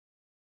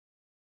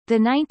The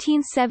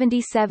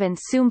 1977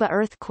 Sumba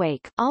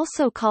earthquake,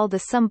 also called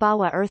the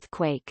Sumbawa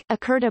earthquake,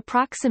 occurred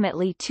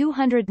approximately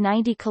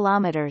 290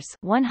 kilometers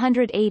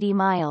 (180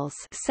 miles)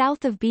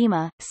 south of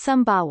Bhima,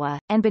 Sumbawa,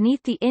 and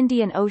beneath the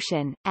Indian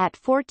Ocean, at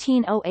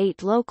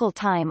 14:08 local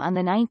time on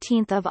the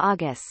 19th of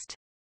August.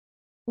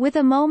 With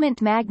a moment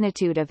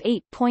magnitude of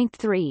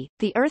 8.3,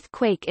 the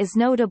earthquake is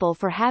notable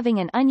for having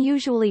an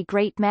unusually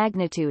great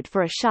magnitude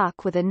for a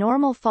shock with a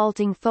normal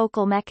faulting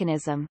focal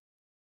mechanism.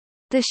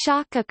 The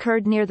shock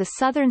occurred near the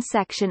southern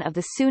section of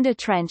the Sunda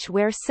Trench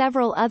where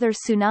several other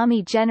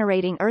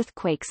tsunami-generating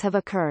earthquakes have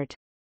occurred.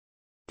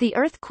 The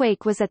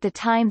earthquake was at the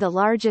time the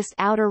largest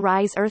outer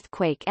rise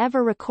earthquake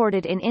ever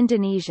recorded in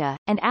Indonesia,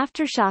 and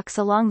aftershocks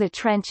along the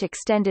trench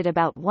extended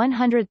about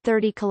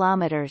 130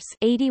 kilometers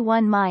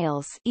 (81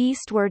 miles)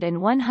 eastward and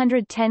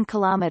 110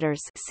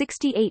 kilometers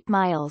 (68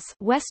 miles)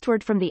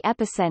 westward from the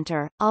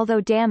epicenter.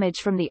 Although damage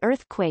from the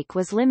earthquake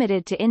was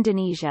limited to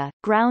Indonesia,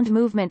 ground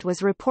movement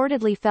was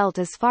reportedly felt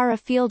as far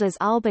afield as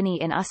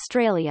Albany in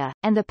Australia,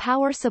 and the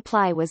power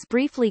supply was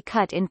briefly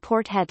cut in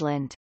Port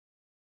Hedland.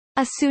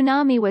 A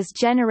tsunami was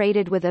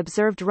generated with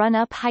observed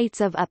run-up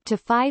heights of up to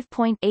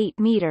 5.8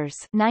 meters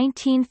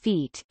 (19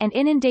 feet) and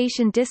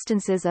inundation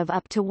distances of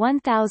up to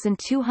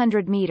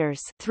 1,200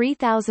 meters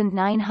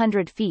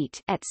 (3,900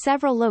 feet) at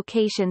several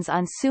locations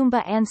on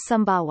Sumba and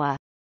Sumbawa.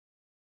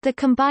 The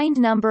combined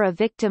number of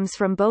victims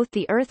from both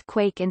the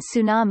earthquake and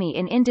tsunami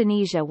in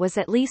Indonesia was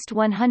at least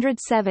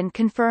 107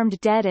 confirmed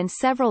dead and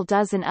several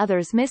dozen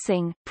others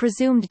missing,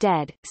 presumed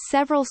dead.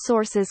 Several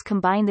sources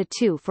combine the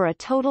two for a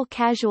total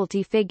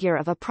casualty figure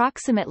of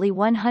approximately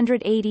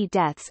 180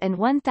 deaths and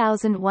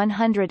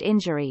 1,100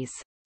 injuries.